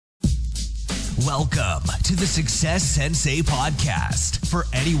Welcome to the Success Sensei podcast for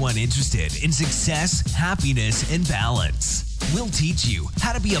anyone interested in success, happiness, and balance. We'll teach you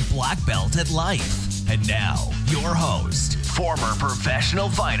how to be a black belt at life. And now, your host, former professional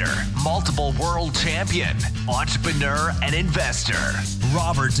fighter, multiple world champion, entrepreneur, and investor,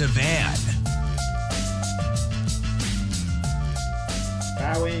 Robert Devane.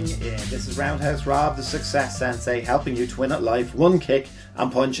 Bowing in. This is Roundhouse Rob, the Success Sensei, helping you to win at life one kick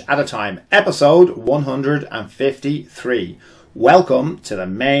and punch at a time. Episode 153. Welcome to the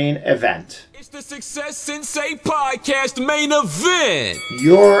main event. It's the Success Sensei podcast main event.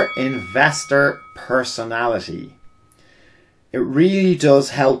 Your investor personality. It really does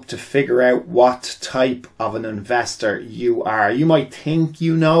help to figure out what type of an investor you are. You might think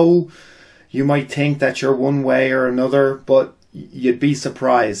you know, you might think that you're one way or another, but you'd be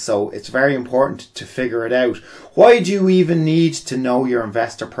surprised. So it's very important to figure it out. Why do you even need to know your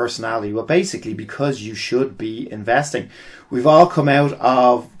investor personality? Well, basically because you should be investing. We've all come out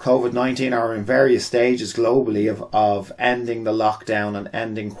of COVID-19 or in various stages globally of ending the lockdown and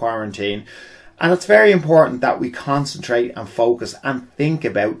ending quarantine. And it's very important that we concentrate and focus and think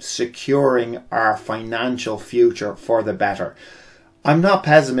about securing our financial future for the better. I'm not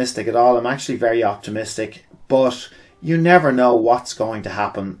pessimistic at all. I'm actually very optimistic, but you never know what's going to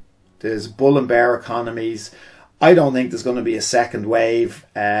happen. There's bull and bear economies. I don't think there's going to be a second wave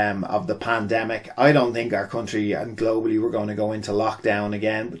of the pandemic. I don't think our country and globally we're going to go into lockdown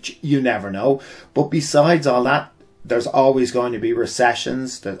again, which you never know. But besides all that, there's always going to be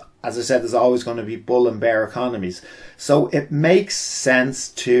recessions. As I said, there's always going to be bull and bear economies. So it makes sense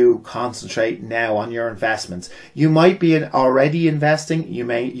to concentrate now on your investments. You might be already investing. You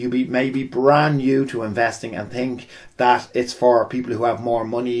may be brand new to investing and think that it's for people who have more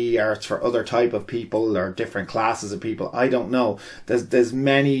money or it's for other type of people or different classes of people. I don't know. There's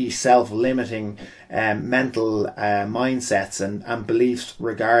many self-limiting mental mindsets and beliefs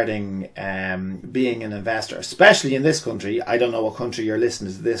regarding being an investor, especially in this country. I don't know what country you're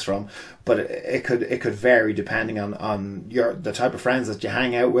listening to this from, but it could vary depending on the type of friends that you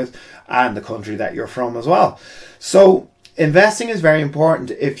hang out with and the country that you're from as well. So investing is very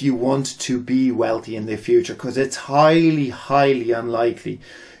important if you want to be wealthy in the future, because it's highly unlikely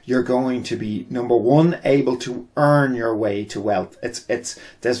you're going to be, number one, able to earn your way to wealth.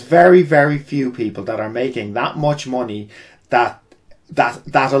 There's very few people that are making that much money that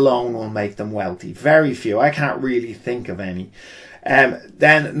alone will make them wealthy. Very few. I can't really think of any.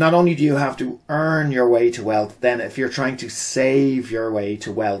 Then not only do you have to earn your way to wealth, then if you're trying to save your way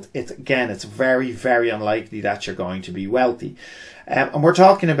to wealth, it's very unlikely that you're going to be wealthy. And we're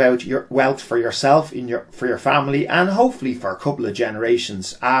talking about your wealth for yourself, for your family, and hopefully for a couple of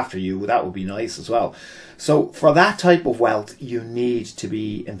generations after you. That would be nice as well. So for that type of wealth, you need to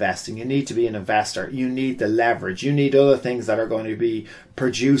be investing. You need to be an investor. You need the leverage. You need other things that are going to be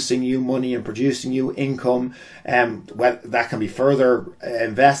producing you money and producing you income. Well, that can be further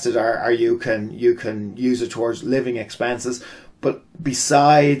invested, or you can use it towards living expenses. But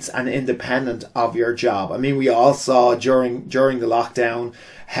besides and independent of your job. I mean, we all saw during the lockdown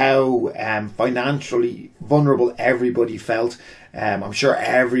how financially vulnerable everybody felt. I'm sure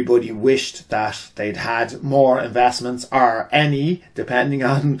everybody wished that they'd had more investments, or any, depending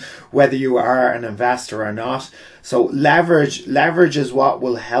on whether you are an investor or not. So leverage is what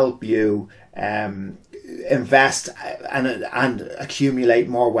will help you invest and accumulate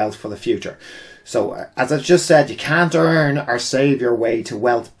more wealth for the future. So as I just said, you can't earn or save your way to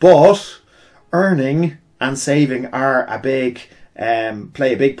wealth, but earning and saving are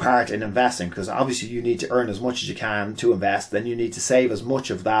play a big part in investing, because obviously you need to earn as much as you can to invest, then you need to save as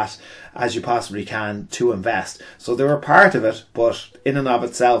much of that as you possibly can to invest. So they're a part of it, but in and of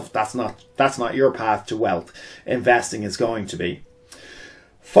itself, that's not your path to wealth. Investing is going to be.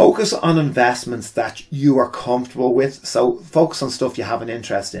 Focus on investments that you are comfortable with. So focus on stuff you have an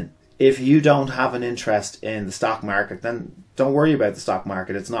interest in. If you don't have an interest in the stock market, then don't worry about the stock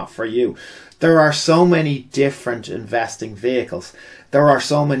market. It's not for you. There are so many different investing vehicles. There are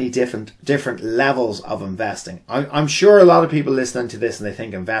so many different levels of investing. I'm sure a lot of people listening to this and they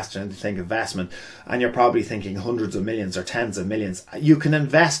think investor and they think investment, and you're probably thinking hundreds of millions or tens of millions. You can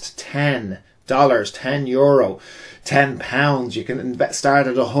invest $10, €10, £10. You can start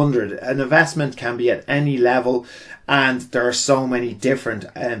at 100. An investment can be at any level, And there are so many different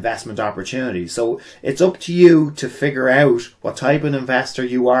investment opportunities. So it's up to you to figure out what type of investor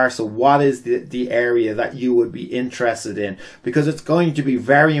you are. So what is the area that you would be interested in? Because it's going to be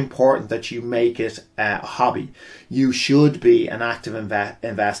very important that you make it a hobby. You should be an active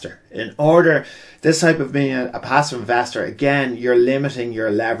investor. In order, this type of being a passive investor, again, you're limiting your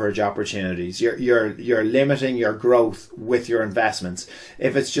leverage opportunities. You're limiting your growth with your investments.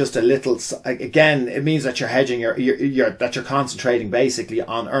 If it's just a little, again, it means that you're hedging that you're concentrating basically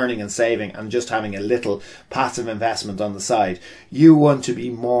on earning and saving and just having a little passive investment on the side. You want to be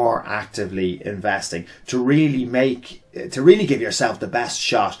more actively investing to really give yourself the best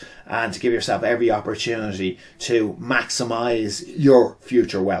shot and to give yourself every opportunity to maximize your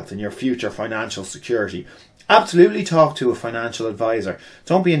future wealth and your future financial security. Absolutely talk to a financial advisor.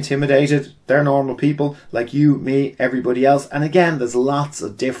 Don't be intimidated. They're normal people like you, me, everybody else. And again, there's lots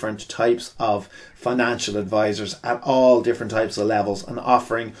of different types of financial advisors at all different types of levels and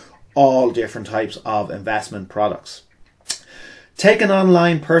offering all different types of investment products. Take an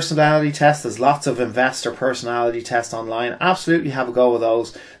online personality test. There's lots of investor personality tests online. Absolutely have a go with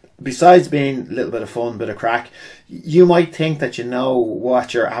those. Besides being a little bit of fun, bit of crack, you might think that you know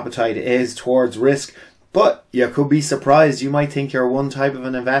what your appetite is towards risk, but you could be surprised. You might think you're one type of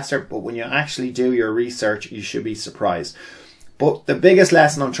an investor, but when you actually do your research, you should be surprised. But the biggest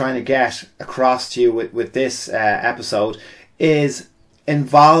lesson I'm trying to get across to you with this episode is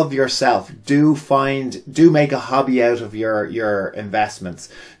involve yourself. Do make a hobby out of your investments.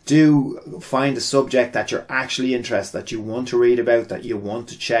 Do find a subject that you're actually interested, that you want to read about, that you want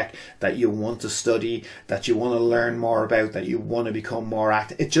to check, that you want to study, that you want to learn more about, that you want to become more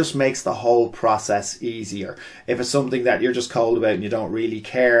active. It just makes the whole process easier. If it's something that you're just cold about and you don't really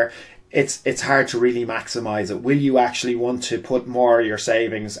care, it's hard to really maximize it. Will you actually want to put more of your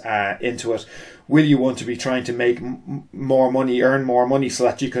savings into it? Will you want to be trying to make more money, earn more money so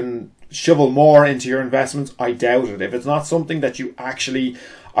that you can shovel more into your investments? I doubt it. If it's not something that you actually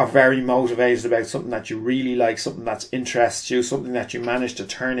are very motivated about, something that you really like, something that interests you, something that you manage to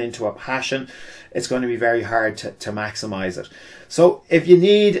turn into a passion, it's going to be very hard to maximize it. So if you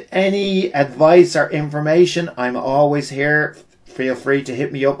need any advice or information, I'm always here. Feel free to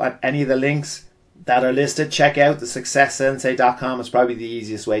hit me up at any of the links that are listed. Check out the successsensei.com. It's probably the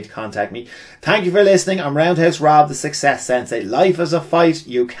easiest way to contact me. Thank you for listening. I'm Roundhouse Rob, the Success Sensei. Life is a fight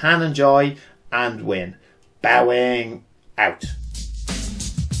you can enjoy and win. Bowing out.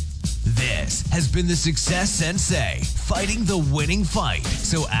 This has been the Success Sensei, fighting the winning fight.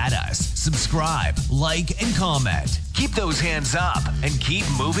 So add us, subscribe, like, and comment. Keep those hands up and keep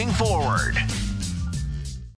moving forward.